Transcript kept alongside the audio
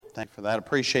Thank you for that.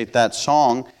 Appreciate that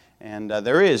song. And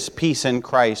there is peace in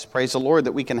Christ. Praise the Lord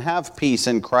that we can have peace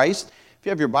in Christ. If you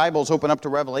have your Bibles, open up to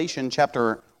Revelation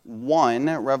chapter 1.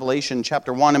 Revelation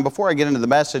chapter 1. And before I get into the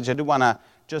message, I do want to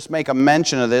just make a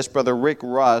mention of this. Brother Rick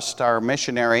Rust, our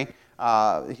missionary,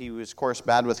 he was, of course,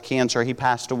 bad with cancer. He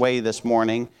passed away this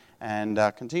morning. And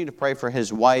continue to pray for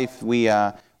his wife. We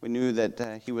knew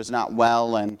that he was not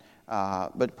well,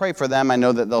 but pray for them. I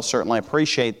know that they'll certainly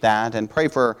appreciate that. And pray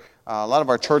for a lot of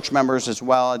our church members as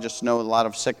well. I just know a lot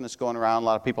of sickness going around, a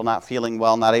lot of people not feeling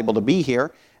well, not able to be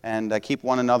here. And keep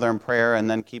one another in prayer, and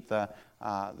then keep the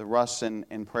Russ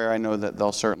in prayer. I know that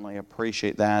they'll certainly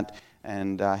appreciate that,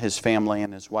 and his family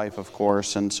and his wife, of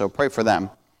course. And so pray for them.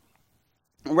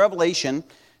 Revelation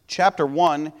chapter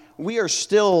 1, we are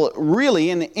still really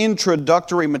in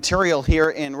introductory material here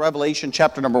in Revelation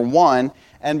chapter number 1.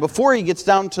 And before he gets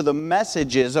down to the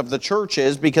messages of the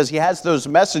churches, because he has those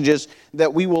messages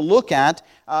that we will look at,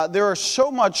 there are so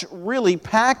much really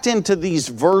packed into these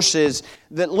verses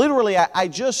that literally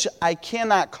I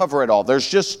cannot cover it all. There's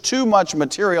just too much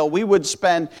material. We would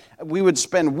spend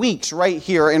weeks right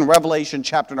here in Revelation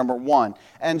chapter number 1.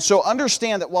 And so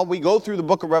understand that while we go through the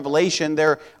book of Revelation,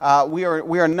 we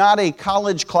are not a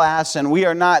college class, and we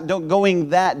are not going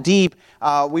that deep.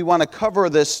 We want to cover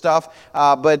this stuff,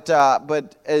 but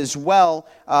as well,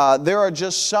 there are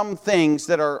just some things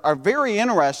that are very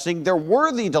interesting. They're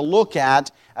worthy to look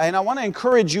at, and I want to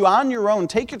encourage you on your own.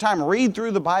 Take your time, read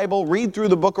through the Bible, read through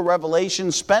the book of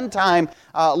Revelation, spend time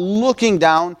looking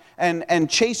down and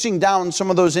chasing down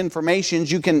some of those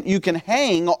informations. You can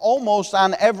hang almost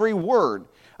on every word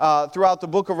throughout the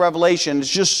book of Revelation. There's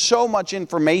just so much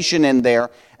information in there.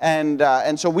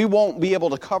 And so we won't be able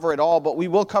to cover it all, but we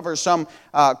will cover some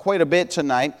quite a bit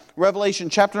tonight. Revelation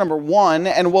chapter number 1,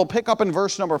 and we'll pick up in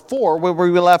verse number 4 where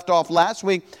we left off last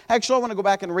week. Actually, I want to go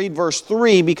back and read verse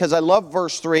 3 because I love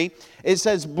verse 3. It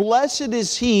says, "Blessed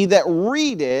is he that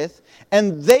readeth,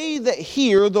 and they that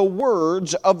hear the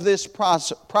words of this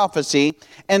prophecy,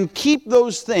 and keep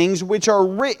those things which are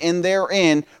written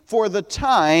therein, for the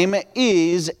time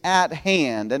is at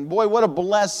hand." And boy, what a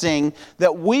blessing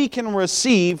that we can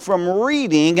receive from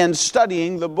reading and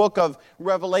studying the book of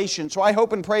Revelation. So I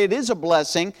hope and pray it is a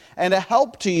blessing and a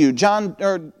help to you.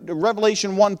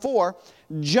 Revelation 1:4,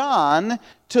 "John,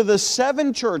 to the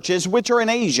 7 churches which are in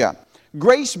Asia,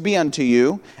 grace be unto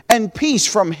you, and peace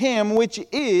from him which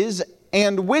is,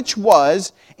 and which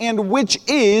was, and which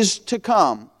is to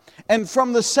come, and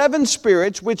from the 7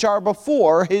 spirits which are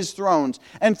before his thrones,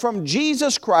 and from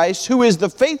Jesus Christ, who is the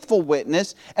faithful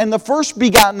witness, and the first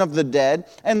begotten of the dead,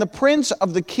 and the prince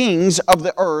of the kings of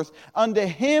the earth, unto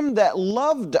him that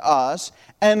loved us,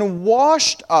 and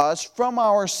washed us from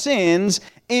our sins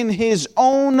in his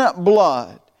own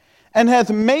blood, and hath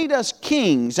made us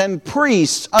kings and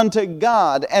priests unto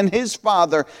God and his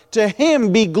Father. To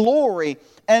him be glory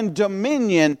and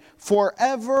dominion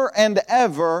forever and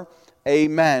ever.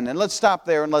 Amen." And let's stop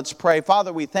there and let's pray.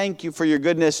 Father, we thank you for your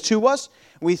goodness to us.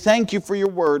 We thank you for your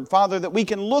word, Father, that we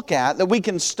can look at, that we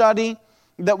can study,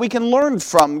 that we can learn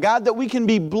from. God, that we can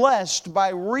be blessed by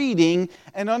reading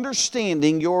and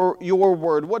understanding your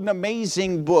word. What an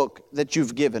amazing book that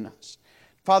you've given us.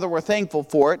 Father, we're thankful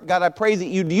for it. God, I pray that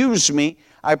you'd use me.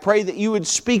 I pray that you would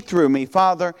speak through me,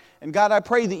 Father. And God, I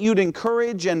pray that you'd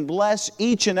encourage and bless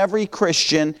each and every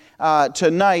Christian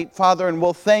tonight, Father, and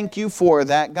we'll thank you for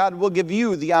that. God, we'll give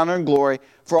you the honor and glory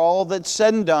for all that's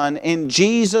said and done. In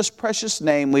Jesus' precious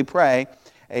name we pray.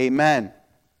 Amen.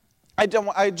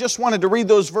 I just wanted to read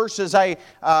those verses. I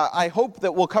hope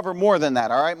that we'll cover more than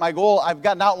that, all right? My goal, I've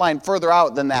got an outline further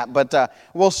out than that, but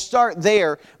we'll start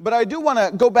there. But I do want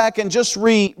to go back and just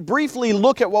briefly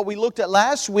look at what we looked at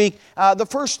last week. The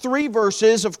first 3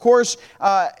 verses, of course,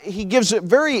 he gives a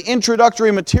very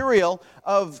introductory material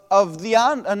of the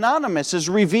anonymous is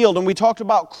revealed, and we talked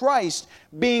about Christ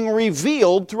being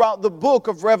revealed throughout the book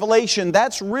of Revelation.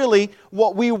 That's really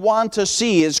what we want to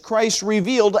see, is Christ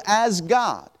revealed as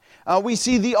God. We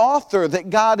see the author, that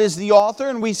God is the author,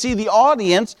 and we see the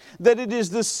audience, that it is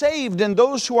the saved and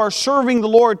those who are serving the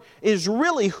Lord is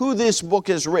really who this book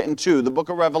is written to, the book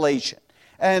of Revelation.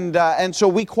 And so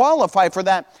we qualify for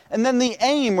that. And then the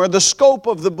aim or the scope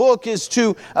of the book is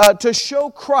to show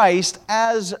Christ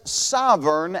as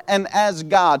sovereign and as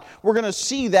God. We're going to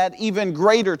see that even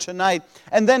greater tonight.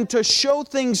 And then to show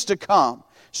things to come.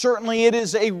 Certainly it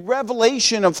is a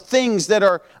revelation of things that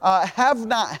have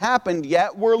not happened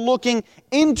yet. We're looking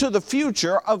into the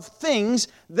future of things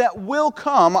that will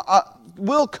come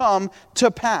will come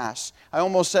to pass. I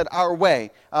almost said our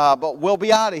way, but we'll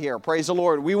be out of here. Praise the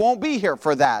Lord. We won't be here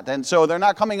for that. And so they're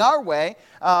not coming our way,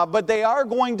 but they are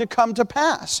going to come to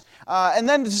pass. And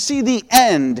then to see the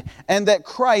end and that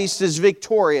Christ is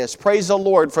victorious. Praise the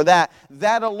Lord for that.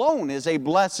 That alone is a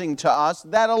blessing to us.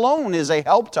 That alone is a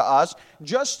help to us.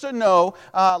 Just to know,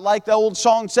 like the old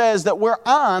song says, that we're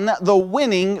on the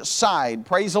winning side.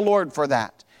 Praise the Lord for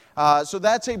that. So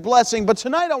that's a blessing. But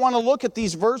tonight I want to look at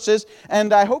these verses,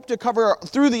 and I hope to cover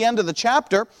through the end of the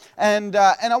chapter. And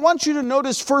I want you to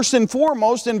notice first and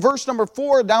foremost in verse number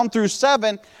 4 down through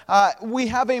 7, we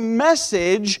have a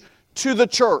message to the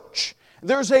church.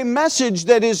 There's a message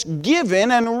that is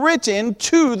given and written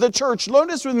to the church.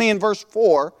 Notice with me in verse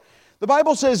 4. The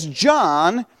Bible says,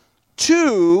 John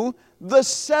to the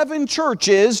 7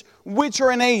 churches which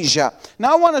are in Asia.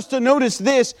 Now I want us to notice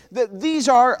this, that these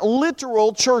are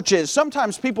literal churches.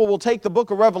 Sometimes people will take the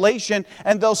book of Revelation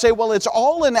and they'll say, well, it's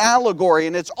all an allegory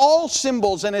and it's all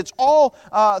symbols and it's all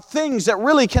things that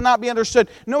really cannot be understood.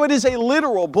 No, it is a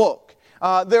literal book.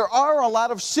 There are a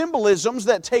lot of symbolisms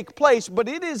that take place, but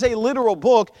it is a literal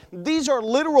book. These are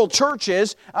literal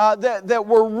churches that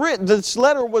were written. This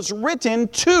letter was written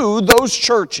to those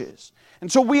churches.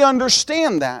 And so we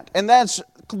understand that, and that's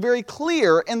very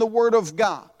clear in the Word of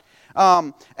God.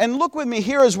 And look with me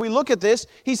here as we look at this.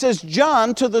 He says,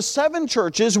 John, to the 7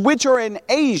 churches which are in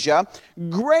Asia,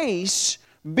 grace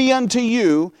be unto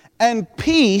you, and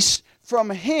peace from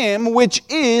him which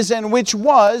is, and which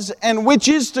was, and which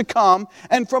is to come,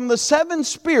 and from the 7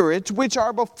 spirits which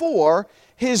are before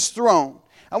his throne.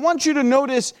 I want you to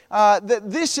notice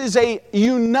that this is a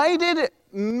united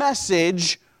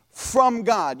message from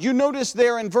God. You notice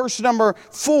there in verse number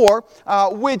 4,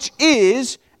 which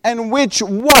is, and which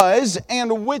was,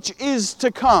 and which is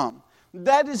to come.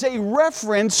 That is a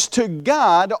reference to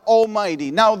God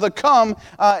Almighty. Now the come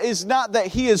is not that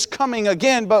He is coming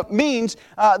again, but means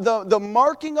the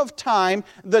marking of time,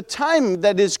 the time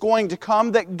that is going to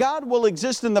come, that God will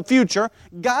exist in the future,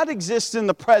 God exists in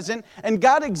the present, and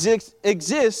God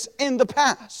exists in the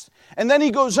past. And then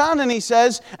he goes on and he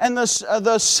says, and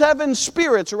the 7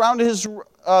 spirits around his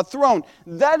throne,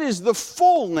 that is the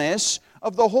fullness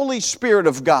of the Holy Spirit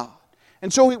of God.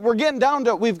 And so we're getting down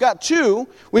to, we've got 2,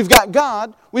 we've got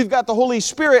God, we've got the Holy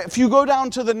Spirit. If you go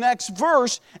down to the next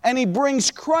verse, and he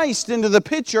brings Christ into the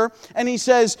picture, and he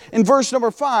says in verse number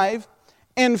 5,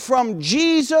 and from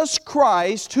Jesus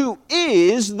Christ, who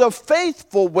is the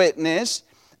faithful witness,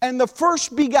 and the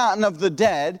first begotten of the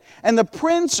dead, and the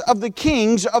prince of the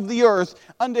kings of the earth,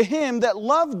 unto him that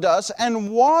loved us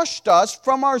and washed us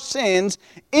from our sins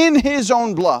in his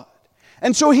own blood.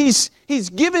 And so he's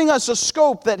giving us a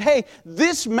scope that, hey,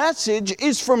 this message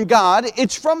is from God,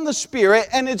 it's from the Spirit,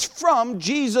 and it's from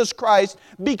Jesus Christ,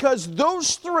 because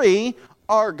those 3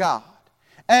 are God.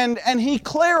 And he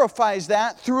clarifies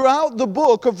that throughout the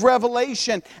book of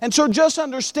Revelation. And so just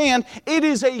understand, it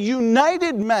is a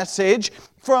united message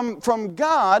from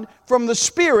God, from the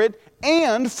Spirit,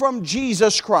 and from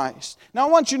Jesus Christ. Now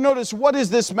I want you to notice, what is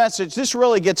this message? This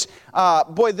really gets,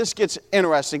 this gets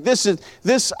interesting.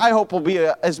 This I hope will be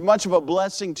as much of a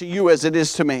blessing to you as it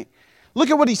is to me. Look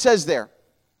at what he says there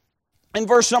in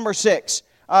verse number 6.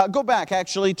 Go back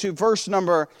actually to verse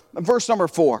number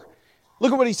 4.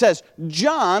 Look at what he says.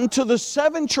 John, to the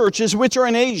 7 churches which are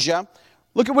in Asia,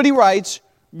 look at what he writes,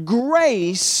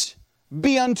 grace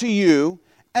be unto you,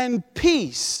 and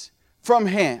peace from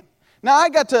him. Now I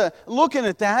got to looking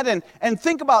at that and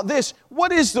think about this.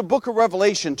 What is the book of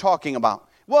Revelation talking about?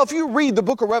 Well, if you read the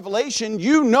book of Revelation,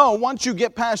 you know once you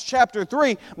get past chapter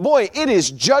 3, boy, it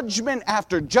is judgment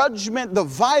after judgment. The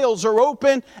vials are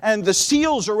open, and the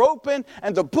seals are open,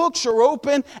 and the books are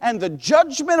open, and the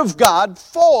judgment of God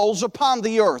falls upon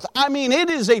the earth. I mean, it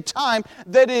is a time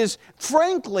that is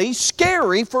frankly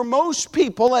scary for most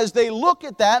people as they look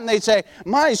at that and they say,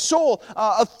 my soul,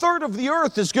 a third of the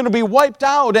earth is going to be wiped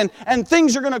out, and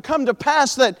things are going to come to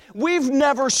pass that we've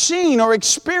never seen or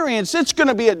experienced. It's going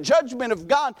to be a judgment of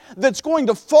God that's going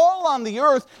to fall on the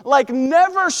earth like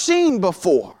never seen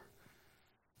before.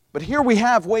 But here we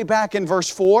have, way back in verse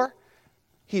 4,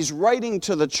 he's writing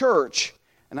to the church,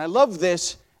 and I love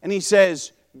this, and he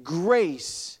says,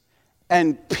 grace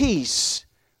and peace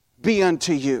be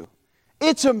unto you.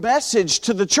 It's a message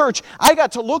to the church. I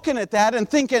got to looking at that and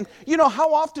thinking,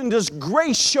 how often does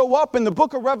grace show up in the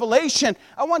book of Revelation?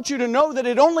 I want you to know that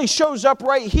it only shows up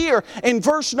right here in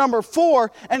verse number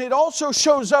 4, and it also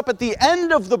shows up at the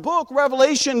end of the book,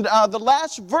 Revelation, the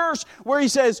last verse, where he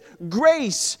says,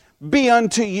 grace be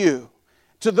unto you.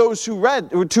 to those who read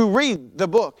the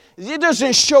book. It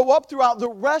doesn't show up throughout the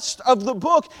rest of the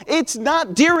book. It's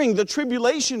not during the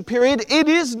tribulation period. It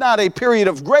is not a period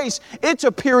of grace. It's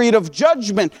a period of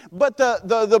judgment. But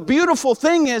the beautiful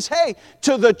thing is, hey,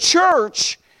 to the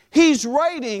church, he's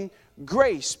writing,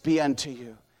 grace be unto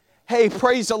you. Hey,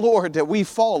 praise the Lord that we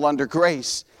fall under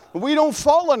grace. We don't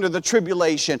fall under the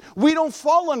tribulation. We don't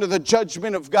fall under the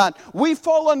judgment of God. We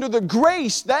fall under the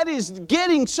grace. That is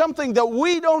getting something that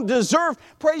we don't deserve.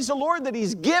 Praise the Lord that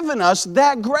He's given us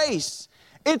that grace.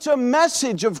 It's a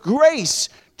message of grace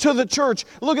to the church.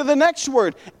 Look at the next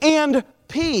word, and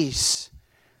peace.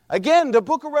 Again, the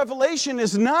book of Revelation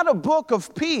is not a book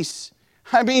of peace.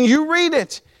 I mean, you read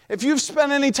it. If you've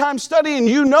spent any time studying,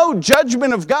 you know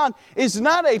judgment of God is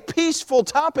not a peaceful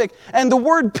topic. And the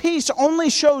word peace only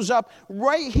shows up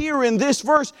right here in this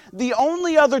verse. The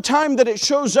only other time that it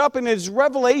shows up in is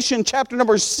Revelation chapter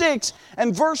number 6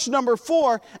 and verse number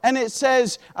 4. And it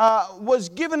says, was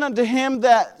given unto him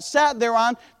that sat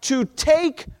thereon to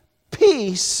take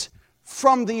peace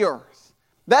from the earth.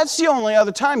 That's the only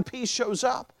other time peace shows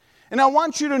up. And I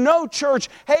want you to know, church,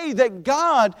 hey, that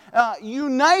God,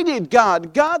 united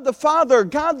God the Father,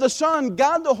 God the Son,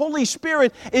 God the Holy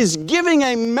Spirit is giving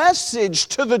a message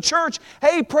to the church.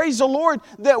 Hey, praise the Lord,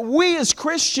 that we as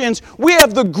Christians, we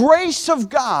have the grace of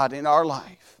God in our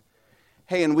life.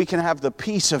 Hey, and we can have the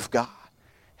peace of God.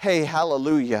 Hey,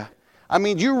 hallelujah. I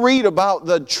mean, you read about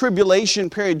the tribulation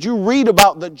period, you read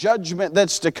about the judgment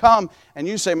that's to come, and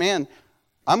you say, man,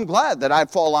 I'm glad that I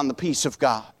fall on the peace of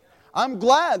God. I'm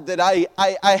glad that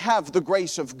I have the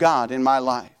grace of God in my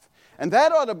life. And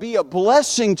that ought to be a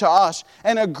blessing to us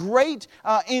and a great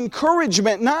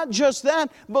encouragement. Not just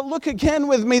that, but look again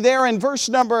with me there in verse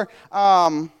number,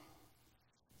 I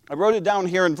wrote it down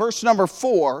here in verse number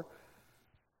 4.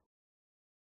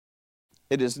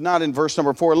 It is not in verse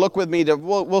number 4. Look with me.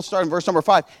 We'll start in verse number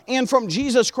 5. And from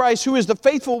Jesus Christ, who is the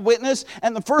faithful witness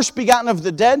and the first begotten of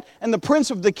the dead and the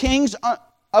prince of the kings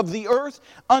of the earth,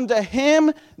 unto him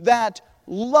that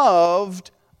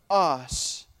loved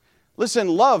us. Listen,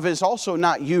 love is also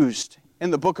not used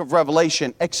in the book of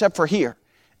Revelation except for here.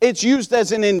 It's used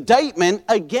as an indictment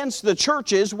against the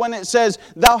churches when it says,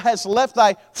 thou hast left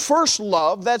thy first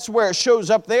love. That's where it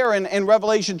shows up there in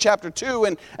Revelation chapter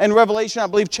 2 and Revelation, I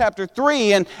believe, chapter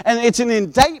 3. And it's an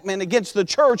indictment against the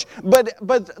church. But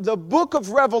the book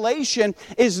of Revelation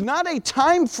is not a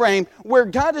time frame where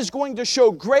God is going to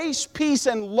show grace, peace,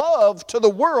 and love to the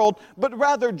world, but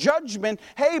rather judgment.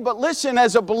 Hey, but listen,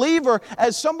 as a believer,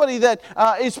 as somebody that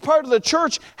is part of the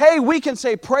church, hey, we can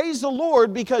say, praise the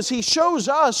Lord, because He shows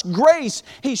us grace,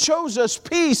 He shows us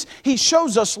peace, He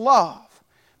shows us love.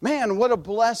 Man, what a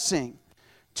blessing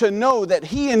to know that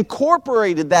He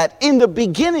incorporated that in the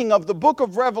beginning of the book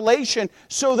of Revelation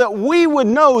so that we would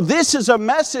know this is a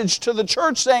message to the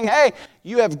church saying, hey,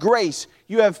 you have grace,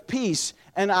 you have peace,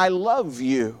 and I love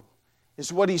you,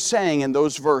 is what He's saying in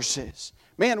those verses.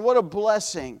 Man, what a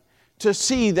blessing to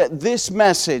see that this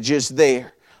message is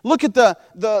there. Look at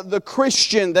the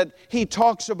Christian that he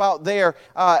talks about there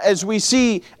as we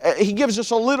see, he gives us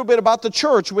a little bit about the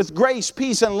church with grace,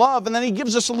 peace, and love, and then he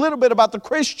gives us a little bit about the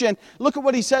Christian. Look at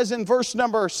what he says in verse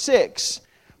number 6.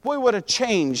 Boy, what a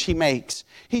change he makes.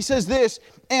 He says this,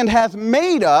 and hath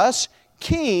made us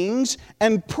kings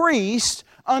and priests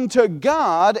unto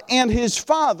God and His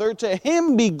Father. To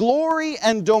Him be glory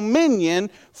and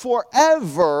dominion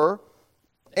forever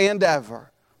and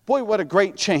ever. Boy, what a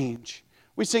great change.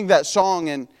 We sing that song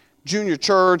in junior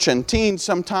church and teens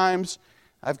sometimes.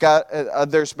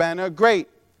 There's been a great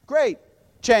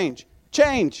change.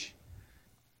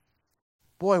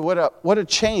 Boy, what a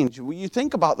change. When you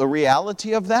think about the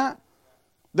reality of that,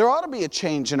 there ought to be a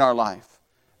change in our life.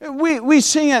 We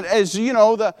sing it as, you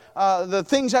know, the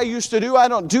things I used to do, I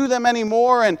don't do them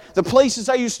anymore, and the places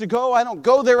I used to go, I don't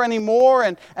go there anymore,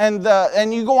 and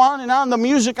you go on and on. The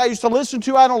music I used to listen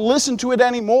to, I don't listen to it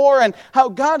anymore, and how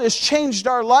God has changed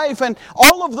our life, and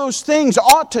all of those things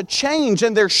ought to change,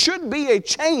 and there should be a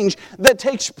change that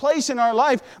takes place in our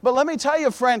life. But let me tell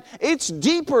you, friend, it's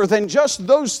deeper than just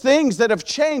those things that have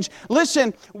changed.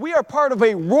 Listen, we are part of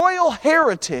a royal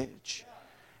heritage.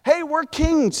 Hey, we're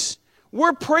kings.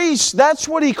 We're priests. That's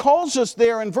what He calls us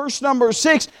there in verse number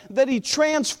 6, that He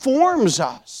transforms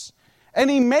us. And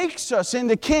He makes us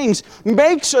into kings,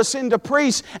 makes us into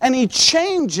priests, and He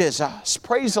changes us.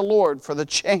 Praise the Lord for the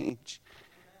change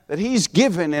that He's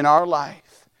given in our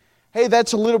life. Hey,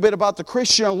 that's a little bit about the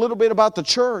Christian, a little bit about the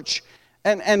church.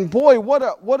 And boy,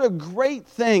 what a great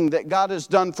thing that God has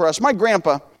done for us. My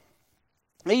grandpa,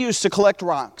 he used to collect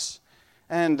rocks.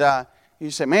 And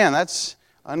you say, man, that's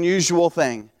an unusual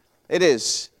thing. It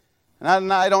is.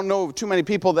 And I don't know too many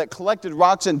people that collected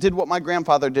rocks and did what my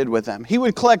grandfather did with them. He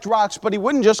would collect rocks, but he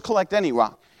wouldn't just collect any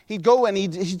rock. He'd go and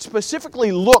he'd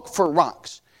specifically look for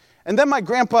rocks. And then my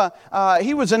grandpa,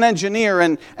 he was an engineer,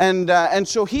 and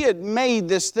so he had made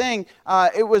this thing.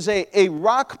 It was a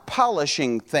rock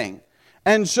polishing thing.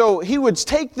 And so he would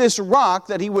take this rock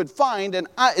that he would find, and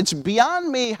it's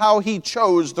beyond me how he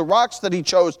chose the rocks that he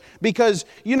chose, because,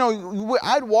 you know,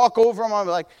 I'd walk over them, I'd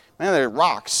be like, man, they're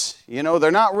rocks. You know,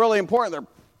 they're not really important. There are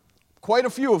quite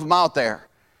a few of them out there.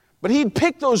 But he'd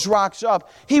pick those rocks up.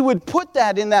 He would put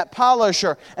that in that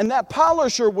polisher, and that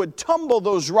polisher would tumble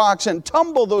those rocks, and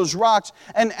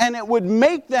it would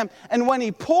make them. And when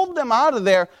he pulled them out of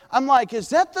there, I'm like, is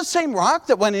that the same rock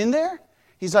that went in there?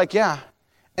 He's like, yeah.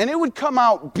 And it would come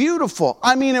out beautiful.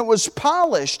 I mean, it was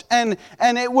polished, and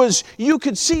it was, you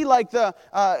could see like the,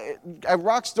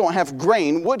 rocks don't have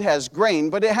grain, wood has grain,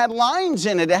 but it had lines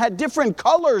in it, it had different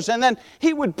colors, and then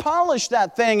he would polish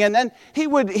that thing, and then he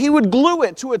would glue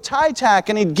it to a tie tack,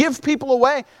 and he'd give people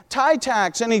away tie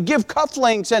tacks, and he'd give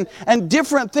cufflinks, and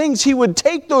different things. He would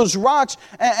take those rocks,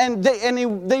 and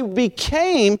they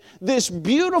became this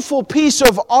beautiful piece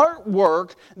of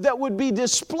artwork that would be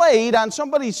displayed on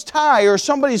somebody's tie, or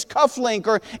somebody's cufflink,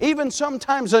 or even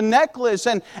sometimes a necklace,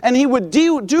 and he would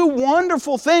do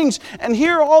wonderful things. And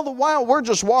here all the while we're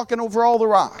just walking over all the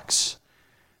rocks.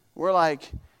 We're like,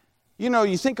 you know,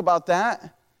 you think about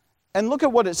that, and look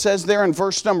at what it says there in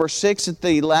verse number 6 at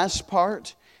the last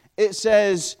part. It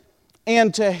says,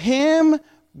 and to him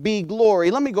be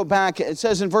glory. Let me go back. It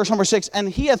says in verse number 6, and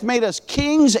he hath made us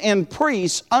kings and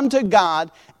priests unto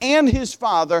God and his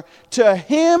Father. To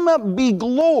him be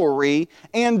glory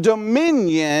and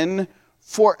dominion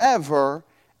forever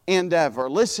and ever.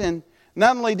 Listen,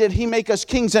 not only did he make us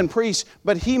kings and priests,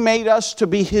 but he made us to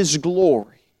be his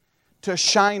glory, to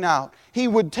shine out. He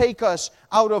would take us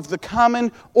out of the common,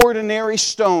 ordinary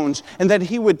stones, and that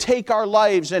he would take our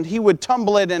lives and he would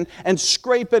tumble it and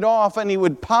scrape it off, and he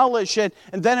would polish it,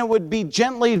 and then it would be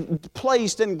gently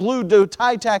placed and glued to a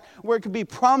tie tack where it could be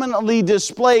prominently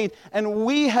displayed. And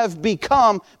we have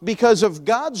become, because of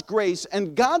God's grace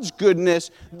and God's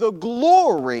goodness, the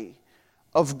glory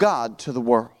of God to the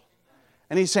world.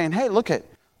 And he's saying, hey, look at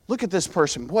this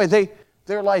person. Boy,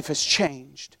 their life has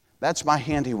changed. That's my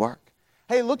handiwork.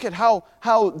 Hey, look at how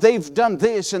they've done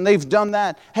this and they've done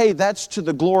that. Hey, that's to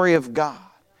the glory of God.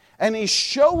 And he's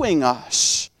showing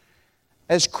us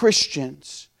as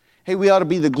Christians, hey, we ought to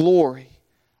be the glory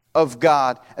of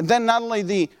God. And then not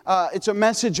only it's a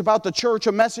message about the church,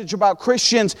 a message about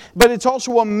Christians, but it's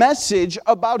also a message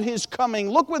about his coming.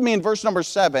 Look with me in verse number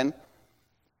 7.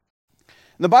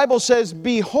 The Bible says,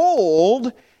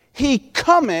 behold, he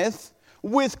cometh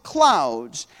with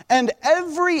clouds, and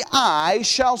every eye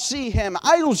shall see him.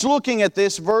 I was looking at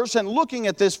this verse, and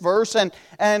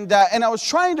I was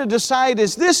trying to decide,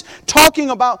 is this talking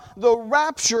about the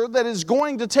rapture that is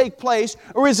going to take place,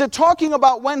 or is it talking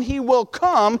about when he will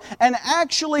come and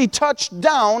actually touch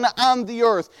down on the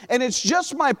earth? And it's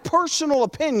just my personal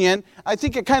opinion. I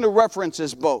think it kind of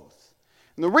references both.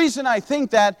 And the reason I think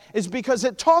that is because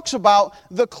it talks about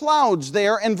the clouds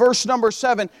there in verse number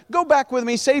 7. Go back with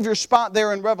me, save your spot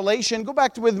there in Revelation. Go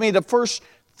back with me to 1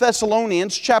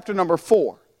 Thessalonians chapter number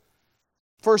 4.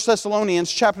 1 Thessalonians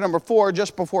chapter number 4,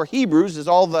 just before Hebrews, is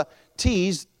all the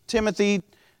T's, Timothy,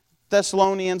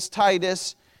 Thessalonians,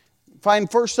 Titus.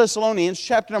 Find 1 Thessalonians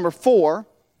chapter number 4.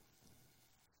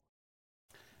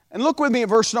 And look with me at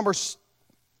verse number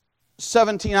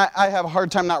 17. I have a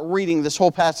hard time not reading this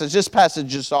whole passage. This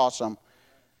passage is awesome.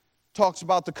 It talks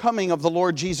about the coming of the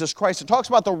Lord Jesus Christ. It talks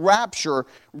about the rapture,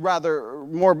 rather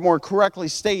more correctly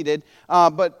stated.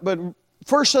 But 1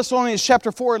 Thessalonians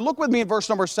chapter 4, look with me at verse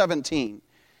number 17.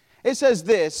 It says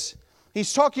this.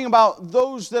 He's talking about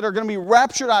those that are going to be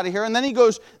raptured out of here. And then he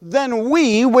goes, then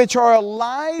we which are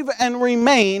alive and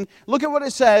remain, look at what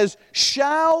it says,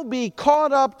 shall be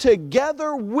caught up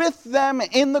together with them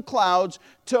in the clouds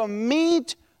to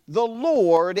meet the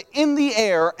Lord in the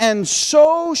air. And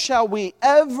so shall we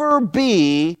ever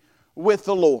be with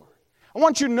the Lord. I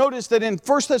want you to notice that in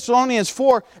 1 Thessalonians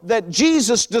 4, that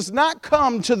Jesus does not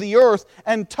come to the earth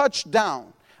and touch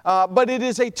down. But it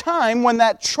is a time when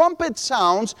that trumpet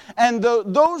sounds, and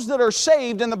those that are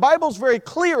saved, and the Bible's very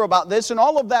clear about this in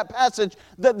all of that passage,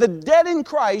 that the dead in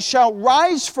Christ shall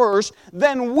rise first,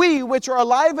 then we which are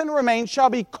alive and remain shall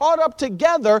be caught up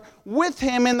together with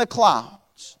him in the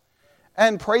clouds.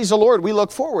 And praise the Lord, we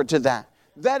look forward to that.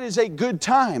 That is a good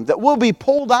time, that we'll be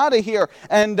pulled out of here,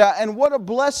 and what a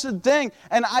blessed thing.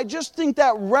 And I just think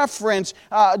that reference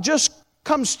just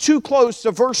comes too close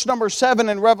to verse number 7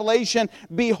 in Revelation.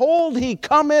 Behold, he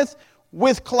cometh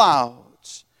with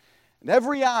clouds. and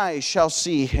every eye shall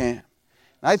see him.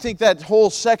 And I think that whole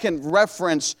second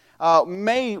reference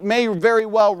may very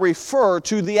well refer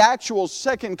to the actual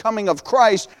second coming of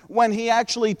Christ when he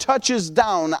actually touches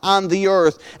down on the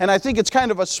earth. And I think it's kind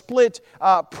of a split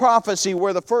prophecy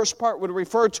where the first part would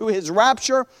refer to his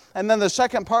rapture, and then the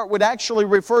second part would actually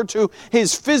refer to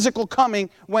his physical coming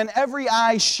when every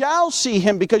eye shall see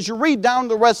him. Because you read down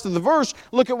the rest of the verse,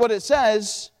 look at what it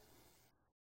says.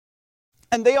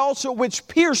 And they also which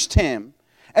pierced him,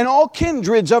 and all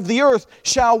kindreds of the earth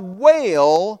shall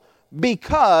wail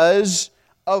because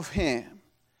of him.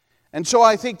 And so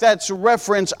I think that's a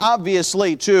reference,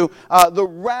 obviously, to the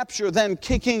rapture then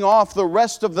kicking off the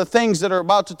rest of the things that are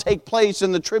about to take place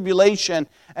in the tribulation.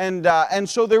 And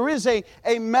so there is a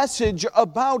message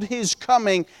about his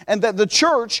coming, and that the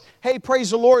church, hey,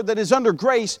 praise the Lord, that is under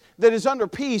grace, that is under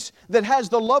peace, that has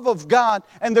the love of God,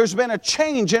 and there's been a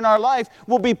change in our life,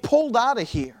 will be pulled out of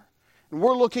here. And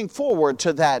we're looking forward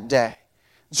to that day.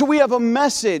 So we have a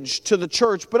message to the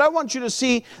church, but I want you to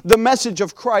see the message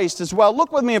of Christ as well.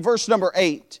 Look with me at verse number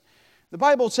 8. The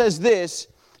Bible says this.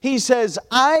 He says,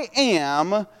 I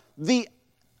am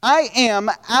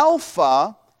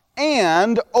Alpha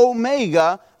and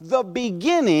Omega, the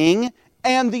beginning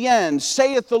and the end,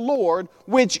 saith the Lord,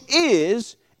 which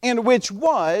is, and which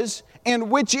was, and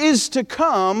which is to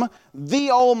come,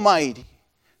 the Almighty.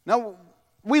 Now,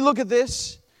 we look at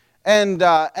this,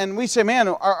 and we say, man,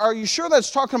 are you sure that's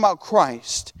talking about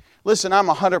Christ? Listen, I'm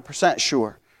 100%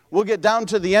 sure. We'll get down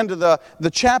to the end of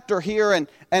the chapter here, and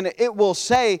it will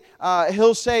say,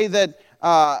 he'll say that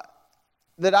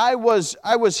I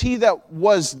was he that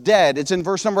was dead. It's in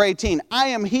verse number 18. I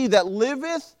am he that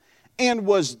liveth and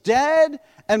was dead,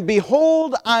 and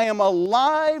behold, I am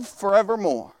alive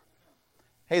forevermore.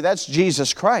 Hey, that's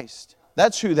Jesus Christ.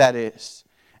 That's who that is.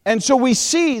 And so we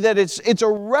see that it's a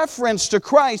reference to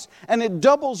Christ, and it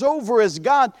doubles over as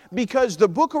God, because the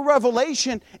book of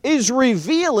Revelation is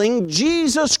revealing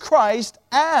Jesus Christ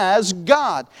as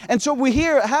God. And so we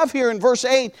have here in verse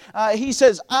 8, he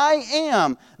says, I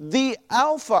am the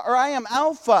Alpha, or I am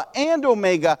Alpha and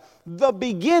Omega, the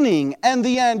beginning and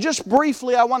the end. Just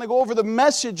briefly, I want to go over the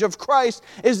message of Christ,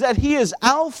 is that he is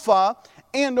Alpha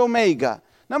and Omega.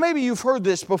 Now, maybe you've heard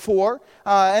this before,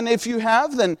 and if you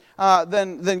have, then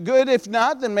good. If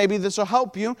not, then maybe this will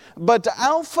help you. But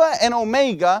Alpha and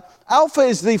Omega, Alpha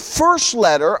is the first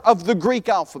letter of the Greek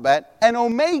alphabet, and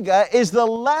Omega is the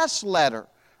last letter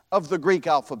of the Greek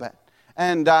alphabet.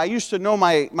 And I used to know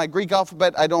my Greek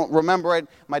alphabet. I don't remember it.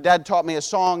 My dad taught me a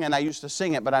song, and I used to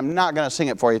sing it, but I'm not going to sing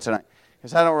it for you tonight,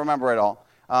 because I don't remember it all.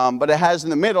 But it has in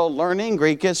the middle, learning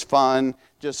Greek is fun,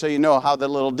 just so you know how the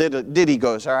little ditty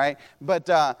goes, all right? But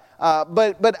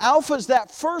Alpha is that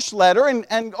first letter,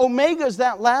 and Omega is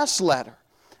that last letter.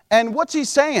 And what's he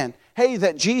saying? Hey,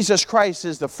 that Jesus Christ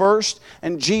is the first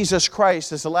and Jesus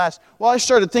Christ is the last. Well, I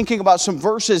started thinking about some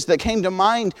verses that came to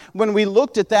mind when we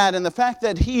looked at that, and the fact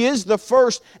that he is the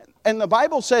first. And the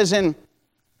Bible says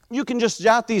you can just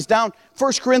jot these down.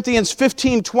 1 Corinthians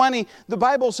 15:20, the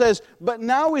Bible says, but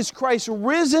now is Christ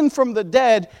risen from the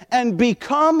dead and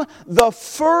become the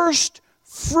first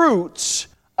fruits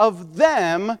of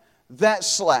them that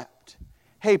slept.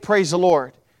 Hey, praise the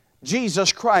Lord.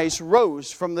 Jesus Christ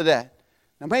rose from the dead.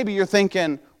 Now maybe you're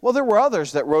thinking, well, there were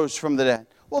others that rose from the dead.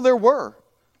 Well, there were.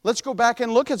 Let's go back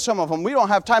and look at some of them. We don't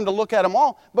have time to look at them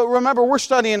all. But remember, we're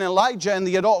studying Elijah in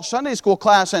the adult Sunday school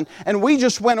class, and we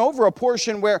just went over a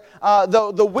portion where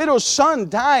the widow's son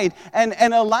died, and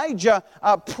Elijah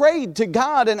prayed to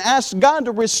God and asked God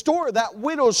to restore that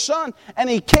widow's son, and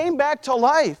he came back to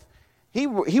life. He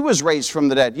was raised from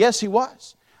the dead. Yes, he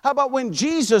was. How about when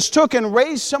Jesus took and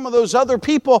raised some of those other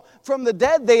people from the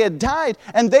dead? They had died,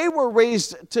 and they were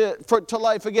raised to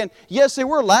life again. Yes, they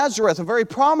were. Lazarus, a very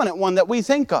prominent one that we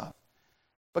think of.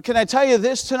 But can I tell you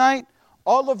this tonight?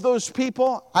 All of those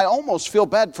people, I almost feel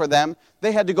bad for them.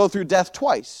 They had to go through death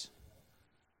twice.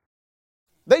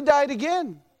 They died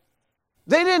again.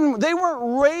 They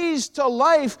weren't raised to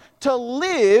life to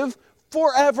live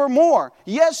forevermore.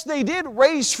 Yes, they did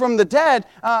raise from the dead.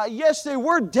 Yes, they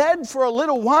were dead for a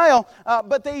little while,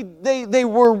 but they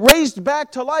were raised back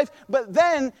to life. But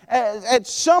then, at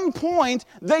some point,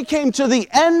 they came to the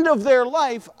end of their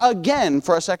life again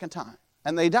for a second time,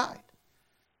 and they died.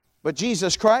 But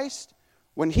Jesus Christ,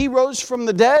 when he rose from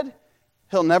the dead,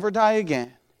 he'll never die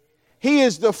again. He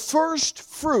is the first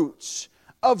fruits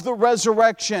of the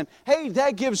resurrection. Hey,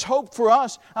 that gives hope for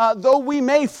us, though we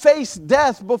may face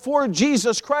death before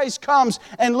Jesus Christ comes.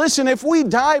 And listen, if we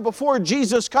die before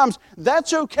Jesus comes,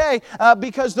 that's okay,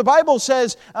 because the Bible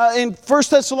says in 1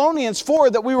 Thessalonians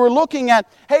 4 that we were looking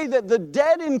at, hey, that the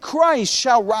dead in Christ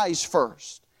shall rise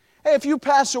first. Hey, if you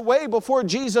pass away before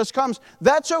Jesus comes,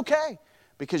 that's okay,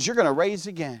 because you're going to rise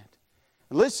again.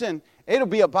 Listen, it'll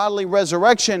be a bodily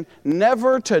resurrection,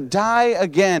 never to die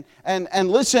again. And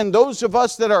listen, those of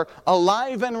us that are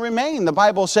alive and remain, the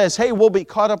Bible says, hey, we'll be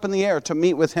caught up in the air to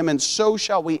meet with Him, and so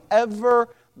shall we ever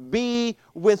be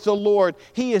with the Lord.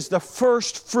 He is the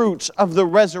first fruits of the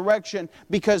resurrection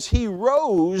because He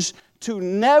rose to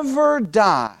never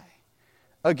die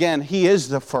again. He is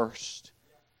the first.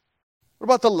 What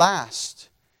about the last?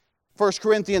 1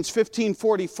 Corinthians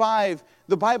 15:45,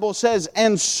 the Bible says,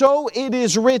 and so it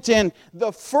is written,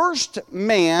 the first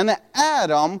man,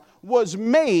 Adam, was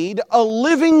made a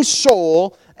living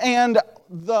soul, and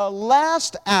the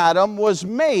last Adam was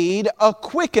made a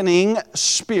quickening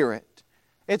spirit.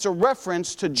 It's a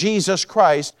reference to Jesus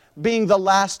Christ being the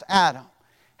last Adam.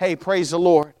 Hey, praise the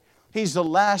Lord. He's the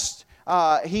last,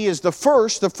 He is the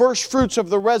first fruits of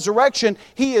the resurrection.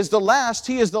 He is the last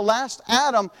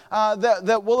Adam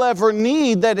that we'll ever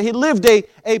need, that He lived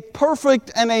a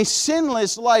perfect and a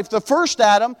sinless life. The first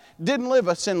Adam didn't live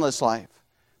a sinless life.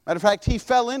 Matter of fact, he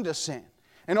fell into sin.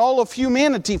 And all of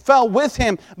humanity fell with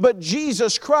Him. But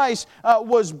Jesus Christ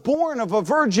was born of a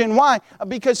virgin. Why?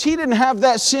 Because He didn't have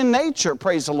that sin nature,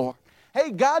 praise the Lord. Hey,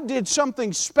 God did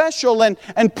something special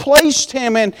and placed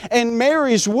Him in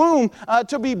Mary's womb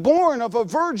to be born of a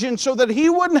virgin so that He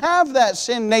wouldn't have that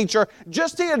sin nature,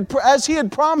 just as He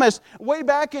had promised way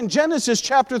back in Genesis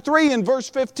chapter 3 and verse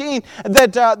 15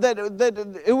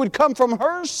 that it would come from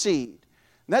her seed.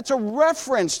 That's a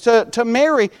reference to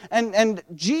Mary, and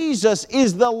Jesus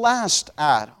is the last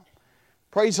Adam.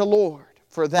 Praise the Lord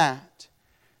for that.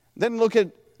 Then look at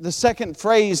the second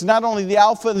phrase, not only the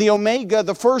Alpha and the Omega,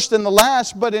 the first and the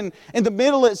last, but in the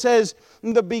middle it says,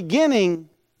 in the beginning,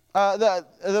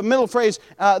 the middle phrase,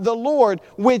 the Lord,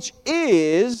 which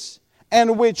is,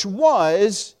 and which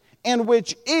was, and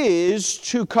which is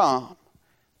to come.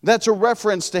 That's a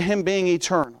reference to Him being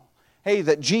eternal. Hey,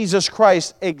 that Jesus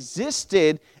Christ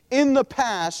existed in the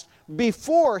past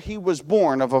before He was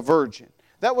born of a virgin.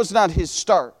 That was not His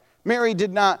start. Mary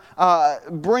did not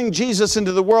bring Jesus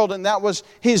into the world and that was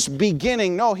His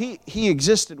beginning. No, He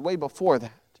existed way before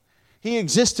that. He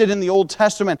existed in the Old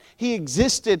Testament. He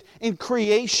existed in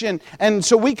creation. And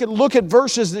so we could look at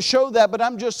verses that show that, but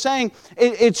I'm just saying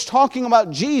it's talking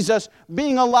about Jesus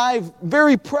being alive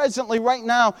very presently right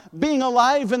now, being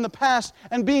alive in the past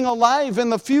and being alive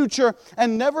in the future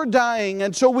and never dying.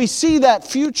 And so we see that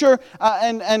future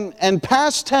and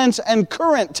past tense and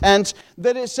current tense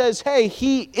that it says, hey,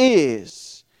 He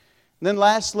is. And then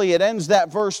lastly, it ends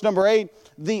that verse number 8,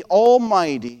 the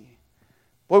Almighty.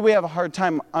 Boy, we have a hard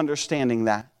time understanding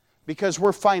that because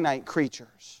we're finite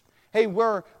creatures. Hey, we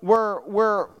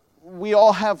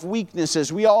all have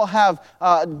weaknesses. We all have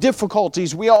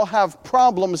difficulties. We all have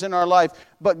problems in our life.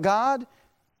 But God,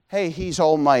 hey, He's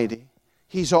almighty.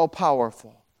 He's all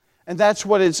powerful. And that's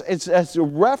what it's a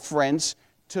reference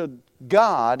to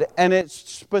God, and it's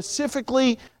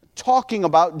specifically talking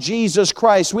about Jesus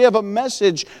Christ. We have a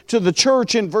message to the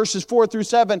church in verses 4 through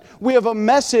 7. We have a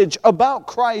message about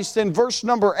Christ in verse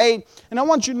number 8. And I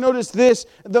want you to notice this,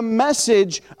 the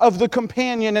message of the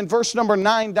companion in verse number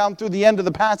 9 down through the end of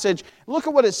the passage. Look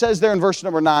at what it says there in verse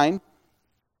number 9.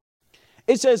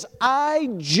 It says, I,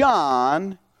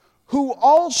 John, who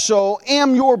also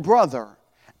am your brother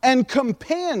and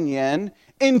companion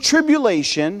in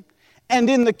tribulation and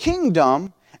in the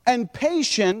kingdom and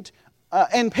patience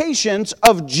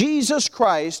of Jesus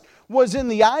Christ, was in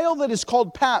the isle that is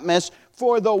called Patmos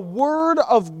for the word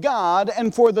of God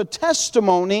and for the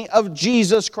testimony of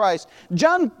Jesus Christ.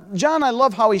 John, I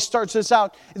love how he starts this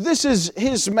out. This is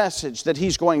his message that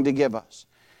he's going to give us.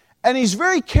 And he's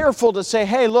very careful to say,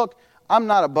 hey, look, I'm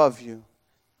not above you.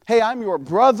 Hey, I'm your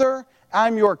brother.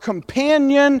 I'm your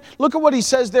companion. Look at what he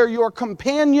says there, your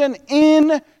companion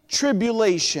in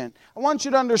tribulation. I want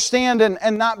you to understand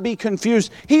and not be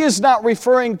confused. He is not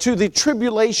referring to the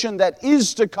tribulation that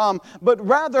is to come, but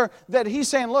rather that he's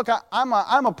saying, look,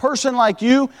 I'm a person like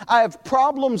you. I have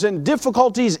problems and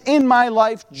difficulties in my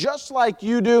life just like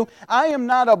you do. I am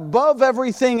not above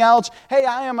everything else. Hey,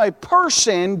 I am a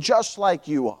person just like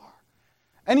you are.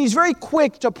 And he's very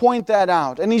quick to point that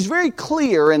out. And he's very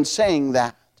clear in saying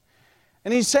that.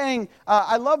 And he's saying,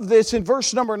 I love this in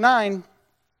verse number 9.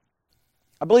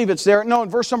 I believe it's there. No, in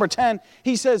verse number 10,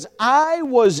 he says, I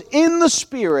was in the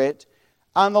Spirit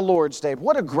on the Lord's day.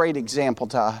 What a great example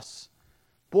to us.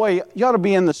 Boy, you ought to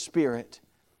be in the Spirit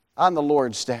on the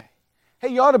Lord's day. Hey,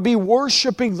 you ought to be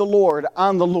worshiping the Lord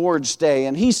on the Lord's day.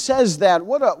 And he says that.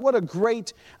 What a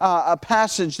great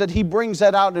passage that he brings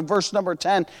that out in verse number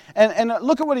 10. And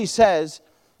look at what he says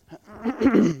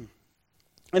in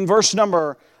verse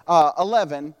number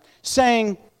 11.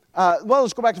 saying,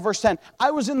 let's go back to verse 10.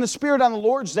 I was in the Spirit on the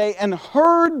Lord's day and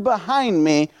heard behind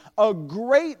me a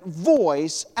great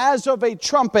voice as of a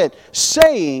trumpet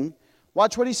saying,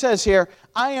 watch what he says here,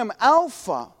 I am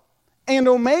Alpha and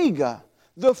Omega,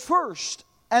 the first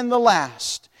and the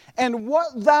last. And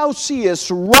what thou seest,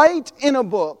 write in a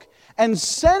book, and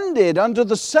send it unto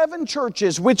the 7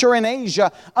 churches which are in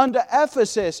Asia, unto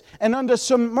Ephesus, and unto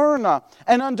Smyrna,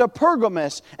 and unto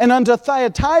Pergamos, and unto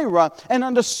Thyatira, and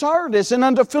unto Sardis, and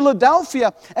unto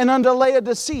Philadelphia, and unto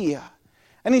Laodicea.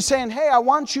 And he's saying, hey, I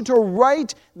want you to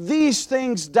write these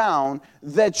things down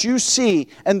that you see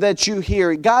and that you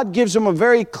hear. God gives them a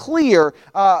very clear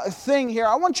thing here.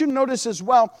 I want you to notice as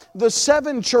well the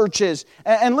 7 churches.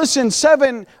 And listen,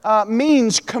 7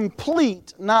 means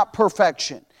complete, not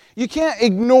perfection. You can't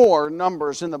ignore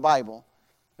numbers in the Bible.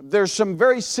 There's some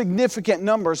very significant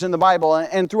numbers in the Bible,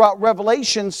 and throughout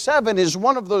Revelation, 7 is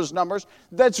one of those numbers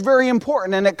that's very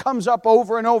important, and it comes up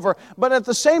over and over. But at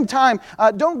the same time,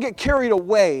 don't get carried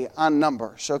away on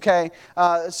numbers, okay?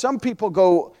 Some people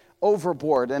go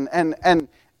overboard, and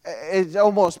it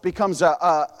almost becomes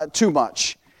too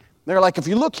much. They're like, if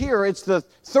you look here, it's the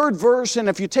 3rd verse, and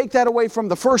if you take that away from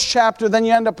the 1st chapter, then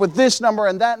you end up with this number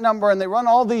and that number, and they run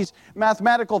all these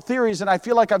mathematical theories, and I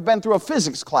feel like I've been through a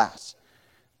physics class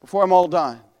before I'm all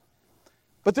done.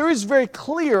 But there is very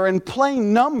clear and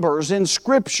plain numbers in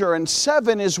Scripture, and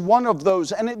 7 is one of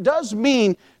those, and it does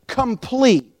mean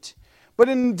complete. But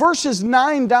in verses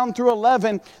 9 down through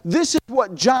 11, this is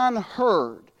what John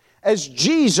heard as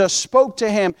Jesus spoke to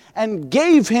him and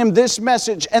gave him this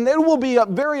message. And it will be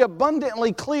very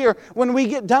abundantly clear when we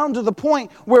get down to the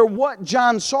point where what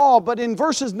John saw. But in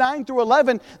verses 9 through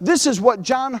 11, this is what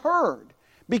John heard,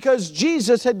 because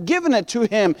Jesus had given it to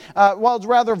him.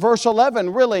 Verse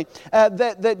 11, really,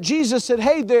 that Jesus said,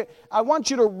 hey, I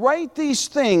want you to write these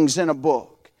things in a book.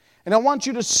 And I want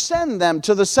you to send them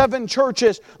to the 7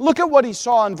 churches. Look at what he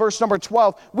saw in verse number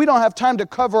 12. We don't have time to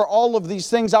cover all of these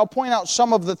things. I'll point out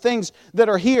some of the things that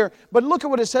are here. But look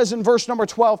at what it says in verse number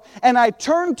 12. And I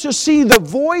turned to see the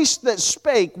voice that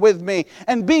spake with me.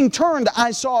 And being turned,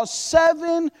 I saw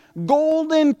 7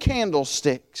 golden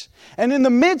candlesticks. And in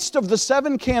the midst of the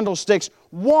 7 candlesticks,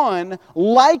 one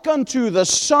like unto the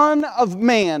Son of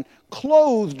Man,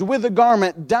 clothed with a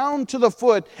garment down to the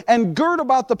foot, and girt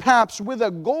about the paps with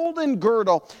a golden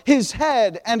girdle. His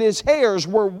head and his hairs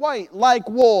were white like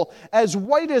wool, as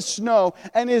white as snow,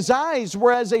 and his eyes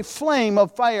were as a flame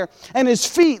of fire, and his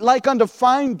feet like unto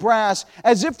fine brass,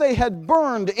 as if they had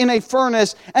burned in a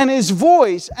furnace, and his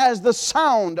voice as the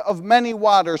sound of many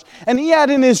waters. And he had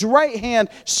in his right hand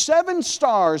 7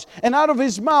 stars, and out of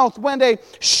his mouth went a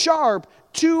sharp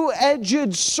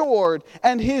 2-edged sword,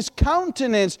 and his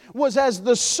countenance was as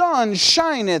the sun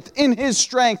shineth in his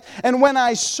strength. And when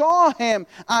I saw him,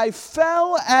 I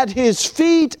fell at his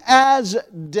feet as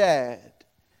dead.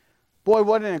 Boy,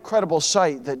 what an incredible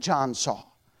sight that John saw.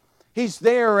 He's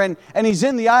there and he's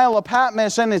in the Isle of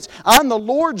Patmos, and it's on the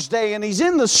Lord's day, and he's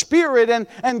in the Spirit,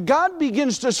 and God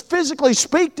begins to physically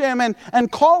speak to him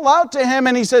and call out to him,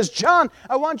 and he says, John,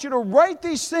 I want you to write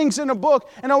these things in a book,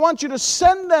 and I want you to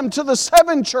send them to the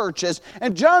 7 churches.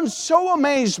 And John's so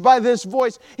amazed by this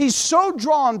voice, he's so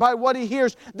drawn by what he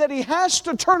hears, that he has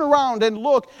to turn around and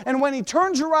look. And when he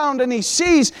turns around and he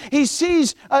sees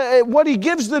what he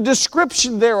gives the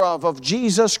description thereof of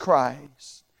Jesus Christ.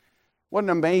 What an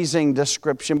amazing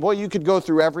description. Boy, you could go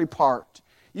through every part.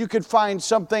 You could find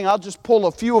something. I'll just pull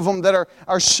a few of them that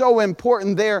are so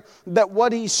important there, that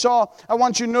what he saw. I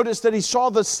want you to notice that he saw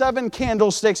the 7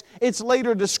 candlesticks. It's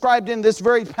later described in this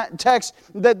very text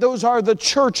that those are the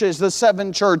churches, the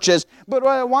 7 churches. But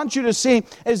what I want you to see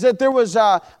is that there was,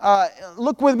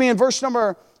 look with me in verse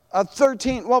number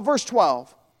 13, verse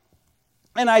 12.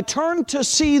 And I turned to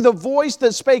see the voice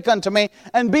that spake unto me,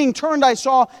 and being turned I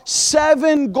saw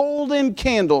 7 golden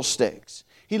candlesticks.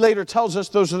 He later tells us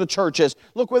those are the churches.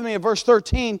 Look with me at verse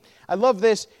 13. I love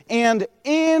this. And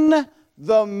in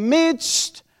the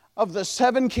midst of the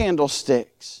 7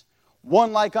 candlesticks,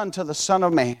 one like unto the Son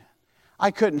of Man.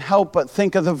 I couldn't help but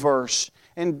think of the verse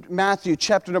in Matthew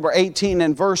chapter number 18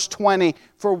 and verse 20.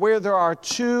 For where there are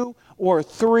 2 or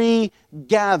 3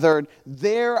 gathered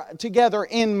there together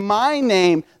in my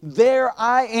name, there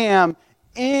I am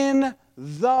in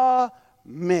the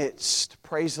midst.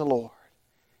 Praise the Lord.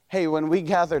 Hey, when we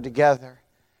gather together,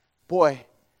 boy,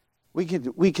 we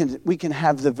can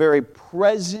have the very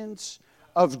presence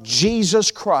of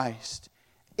Jesus Christ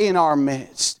in our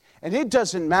midst. And it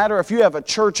doesn't matter if you have a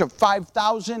church of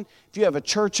 5,000, if you have a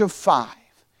church of 5.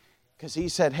 Because he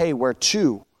said, hey, where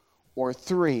 2 or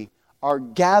 3 are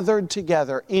gathered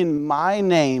together in my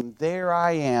name, there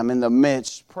I am in the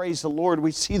midst. Praise the Lord.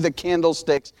 We see the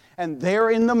candlesticks, and there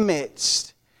in the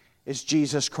midst is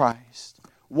Jesus Christ.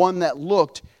 One that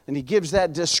looked, and he gives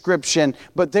that description,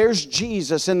 but there's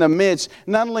Jesus in the midst.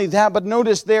 Not only that, but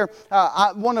notice there,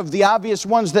 one of the obvious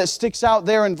ones that sticks out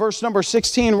there in verse number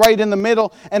 16, right in the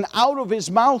middle, and out of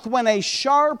his mouth went a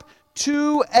sharp,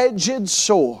 two-edged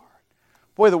sword.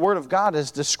 Boy, the Word of God is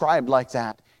described like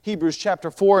that. Hebrews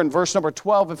chapter 4 and verse number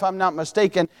 12, if I'm not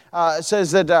mistaken,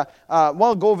 says that,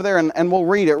 well, go over there and we'll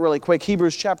read it really quick.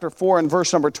 Hebrews chapter 4 and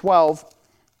verse number 12.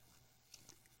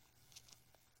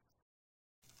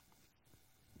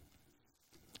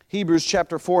 Hebrews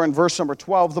chapter 4 and verse number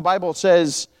 12, the Bible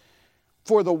says,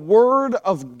 "For the word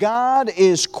of God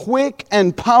is quick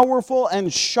and powerful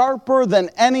and sharper than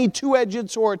any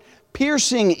two-edged sword,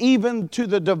 piercing even to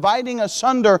the dividing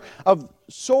asunder of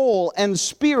soul and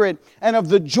spirit and of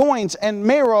the joints and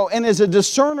marrow, and is a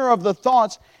discerner of the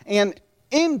thoughts and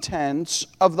intents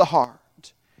of the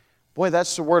heart." Boy,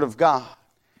 that's the word of God.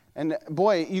 And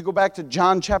boy, you go back to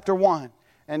John chapter 1,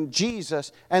 and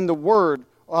Jesus and the Word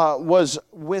was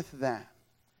with them.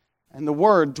 And the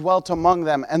Word dwelt among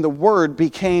them, and the Word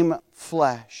became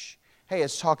flesh. Hey,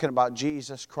 it's talking about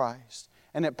Jesus Christ.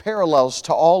 And it parallels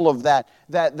to all of that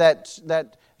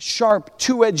sharp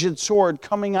two-edged sword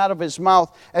coming out of his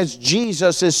mouth as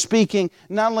Jesus is speaking.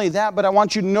 Not only that, but I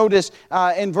want you to notice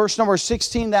in verse number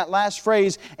 16, that last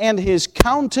phrase, "And his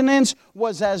countenance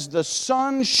was as the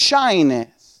sun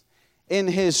shineth in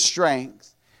his strength."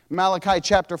 Malachi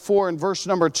chapter 4 and verse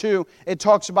number 2, it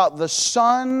talks about the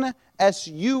sun,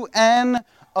 S-U-N,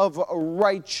 of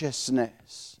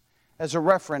righteousness, as a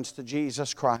reference to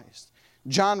Jesus Christ.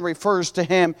 John refers to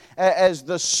him as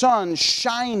the sun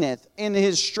shineth in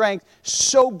his strength.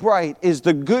 So bright is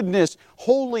the goodness,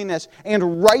 holiness,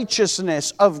 and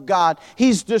righteousness of God.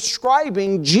 He's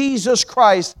describing Jesus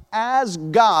Christ as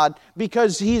God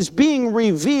because he's being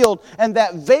revealed and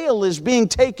that veil is being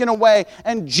taken away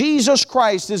and Jesus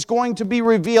Christ is going to be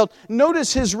revealed.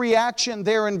 Notice his reaction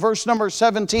there in verse number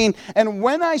 17. "And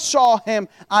when I saw him,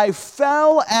 I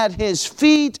fell at his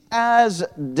feet as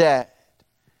dead."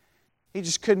 He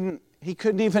just couldn't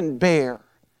even bear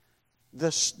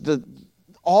this.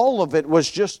 All of it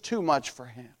was just too much for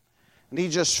him. And he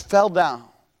just fell down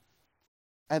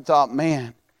and thought,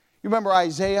 man, you remember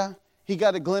Isaiah? He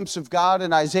got a glimpse of God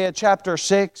in Isaiah chapter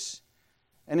 6.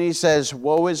 And he says,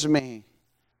 "Woe is me,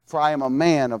 for I am a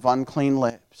man of unclean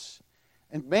lips."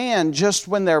 And man, just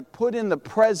when they're put in the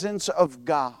presence of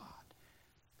God,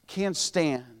 can't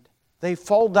stand. They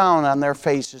fall down on their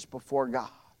faces before God.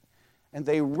 And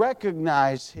they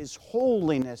recognize His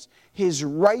holiness, His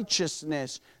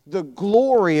righteousness, the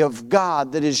glory of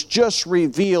God that is just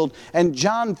revealed. And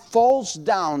John falls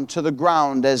down to the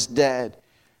ground as dead.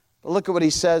 But look at what he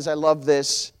says. I love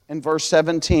this in verse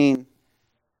 17.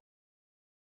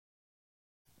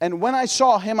 "And when I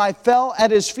saw him, I fell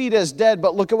at his feet as dead."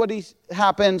 But look at what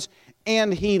happens.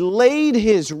 "And he laid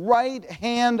his right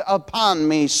hand upon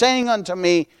me, saying unto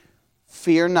me,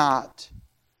 Fear not,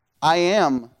 I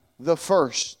am the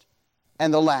first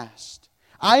and the last.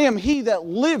 I am he that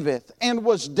liveth and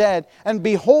was dead, and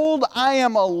behold, I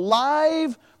am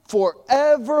alive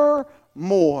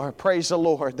forevermore." Praise the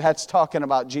Lord. That's talking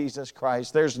about Jesus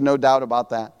Christ. There's no doubt about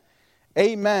that.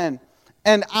 Amen.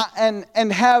 And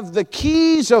have the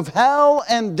keys of hell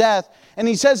and death. And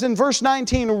he says in verse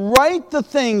 19, "Write the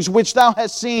things which thou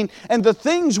hast seen, and the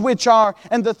things which are,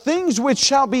 and the things which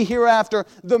shall be hereafter,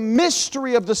 the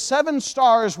mystery of the 7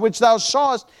 stars which thou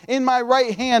sawest in my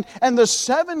right hand, and the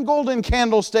 7 golden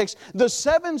candlesticks. The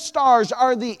 7 stars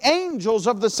are the angels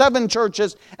of the 7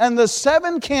 churches, and the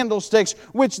 7 candlesticks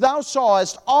which thou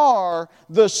sawest are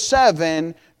the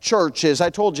 7 churches."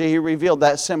 I told you he revealed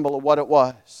that symbol of what it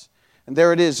was. And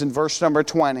there it is in verse number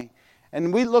 20.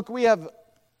 And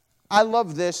I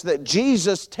love this, that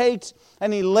Jesus takes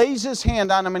and He lays His hand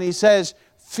on him and He says,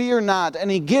 "Fear not." And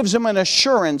He gives him an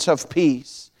assurance of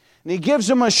peace. And He gives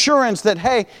him assurance that,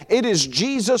 hey, it is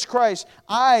Jesus Christ,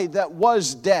 I that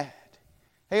was dead.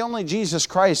 Hey, only Jesus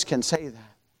Christ can say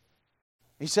that.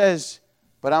 He says,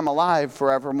 "But I'm alive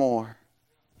forevermore."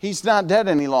 He's not dead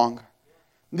any longer.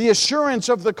 The assurance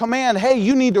of the command, hey,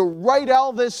 you need to write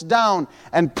all this down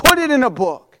and put it in a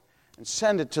book and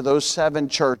send it to those 7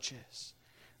 churches.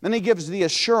 Then He gives the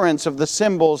assurance of the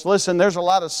symbols. Listen, there's a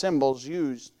lot of symbols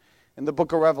used in the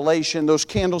book of Revelation. Those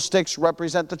candlesticks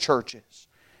represent the churches.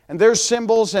 And there's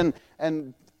symbols, and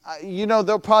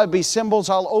there'll probably be symbols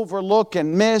I'll overlook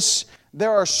and miss. There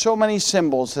are so many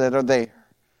symbols that are there.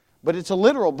 But it's a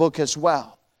literal book as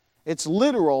well. It's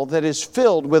literal that is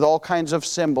filled with all kinds of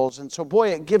symbols. And so, boy,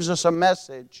 it gives us a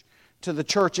message to the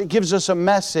church. It gives us a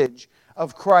message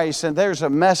of Christ. And there's a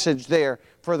message there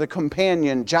for the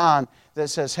companion, John, that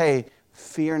says, hey,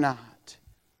 fear not.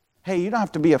 Hey, you don't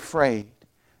have to be afraid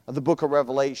of the book of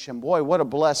Revelation. Boy, what a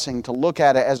blessing to look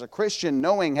at it as a Christian,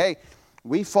 knowing, hey,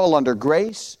 we fall under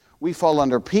grace, we fall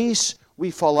under peace,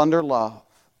 we fall under love.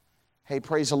 Hey,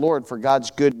 praise the Lord for God's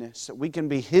goodness, that we can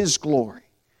be His glory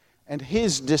and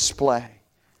His display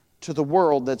to the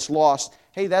world that's lost.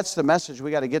 Hey, that's the message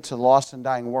we got to get to the lost and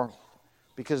dying world,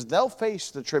 because they'll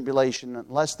face the tribulation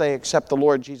unless they accept the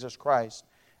Lord Jesus Christ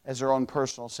as their own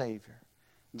personal Savior.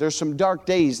 There's some dark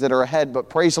days that are ahead, but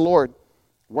praise the Lord,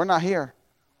 we're not here.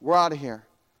 We're out of here.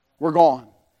 We're gone.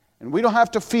 And we don't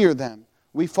have to fear them.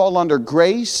 We fall under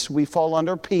grace, we fall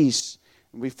under peace,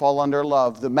 and we fall under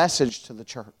love. The message to the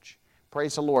church.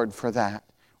 Praise the Lord for that.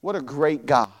 What a great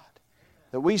God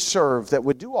that we serve, that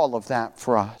would do all of that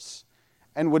for us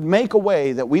and would make a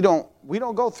way that we don't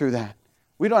go through that.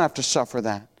 We don't have to suffer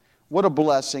that. What a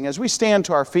blessing. As we stand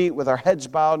to our feet with our heads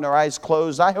bowed and our eyes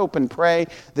closed, I hope and pray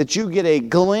that you get a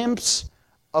glimpse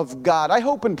of God. I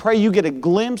hope and pray you get a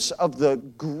glimpse of the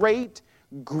great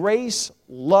grace,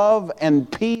 love,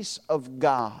 and peace of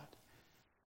God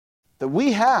that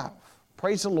we have.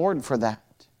 Praise the Lord for that.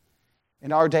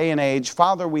 In our day and age,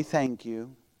 Father, we thank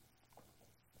you.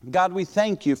 God, we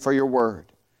thank you for your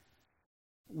word.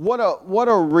 What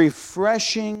a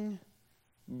refreshing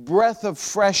breath of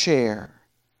fresh air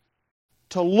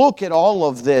to look at all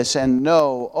of this and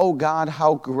know, oh God,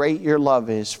 how great your love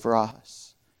is for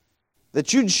us.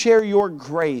 That you'd share your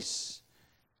grace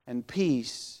and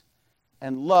peace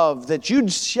and love, that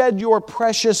you'd shed your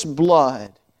precious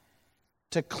blood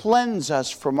to cleanse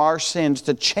us from our sins,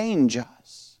 to change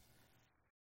us.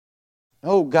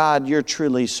 Oh God, you're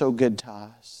truly so good to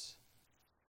us.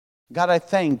 God, I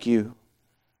thank you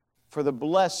for the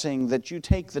blessing that you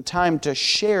take the time to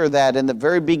share that in the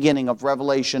very beginning of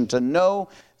Revelation, to know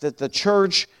that the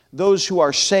church, those who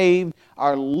are saved,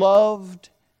 are loved.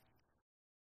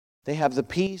 They have the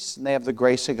peace and they have the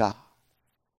grace of God.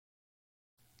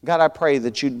 God, I pray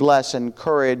that you'd bless,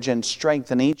 encourage, and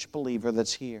strengthen each believer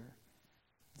that's here.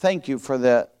 Thank you for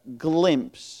the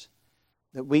glimpse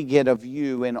that we get of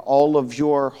you in all of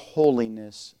your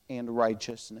holiness and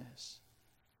righteousness.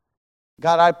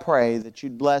 God, I pray that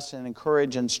you'd bless and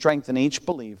encourage and strengthen each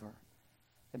believer.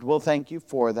 And we'll thank you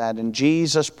for that. In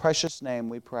Jesus' precious name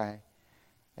we pray.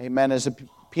 Amen. As the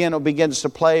piano begins to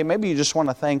play, maybe you just want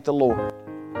to thank the Lord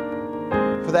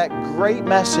for that great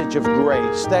message of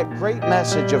grace, that great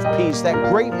message of peace,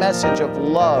 that great message of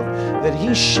love that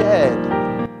He shed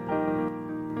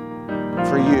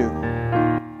for you.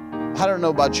 I don't know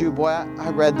about you, boy,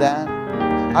 I read that.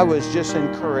 I was just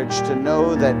encouraged to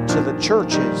know that to the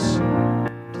churches,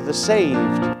 to the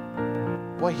saved,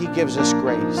 boy, He gives us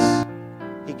grace.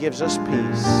 He gives us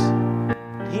peace.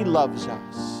 He loves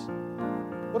us.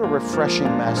 What a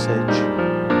refreshing message.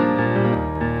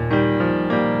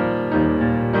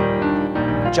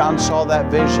 John saw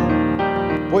that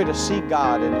vision. Boy, to see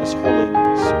God in His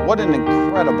holiness. What an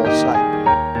incredible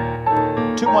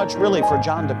sight. Too much really for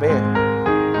John to bear.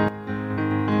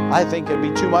 I think it'd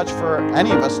be too much for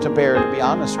any of us to bear, to be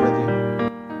honest with you.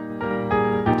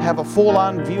 To have a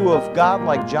full-on view of God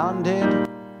like John did,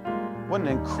 what an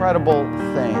incredible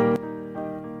thing.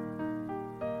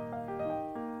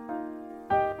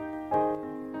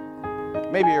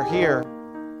 Maybe you're here.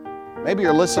 Maybe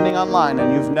you're listening online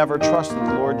and you've never trusted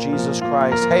the Lord Jesus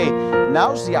Christ. Hey,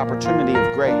 now's the opportunity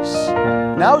of grace.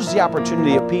 Now's the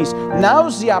opportunity of peace.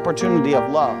 Now's the opportunity of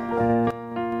love.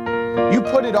 You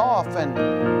put it off and,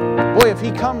 boy, if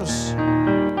He comes,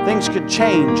 things could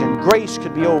change and grace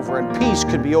could be over and peace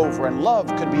could be over and love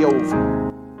could be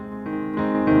over.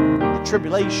 The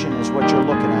tribulation is what you're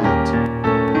looking at.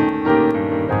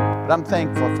 But I'm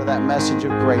thankful for that message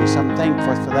of grace. I'm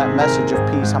thankful for that message of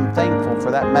peace. I'm thankful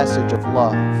for that message of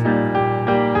love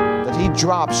that He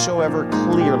drops so ever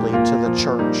clearly to the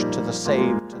church, to the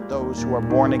saved, to those who are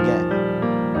born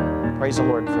again. Praise the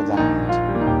Lord for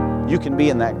that. You can be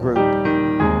in that group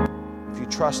if you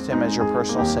trust Him as your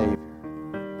personal Savior.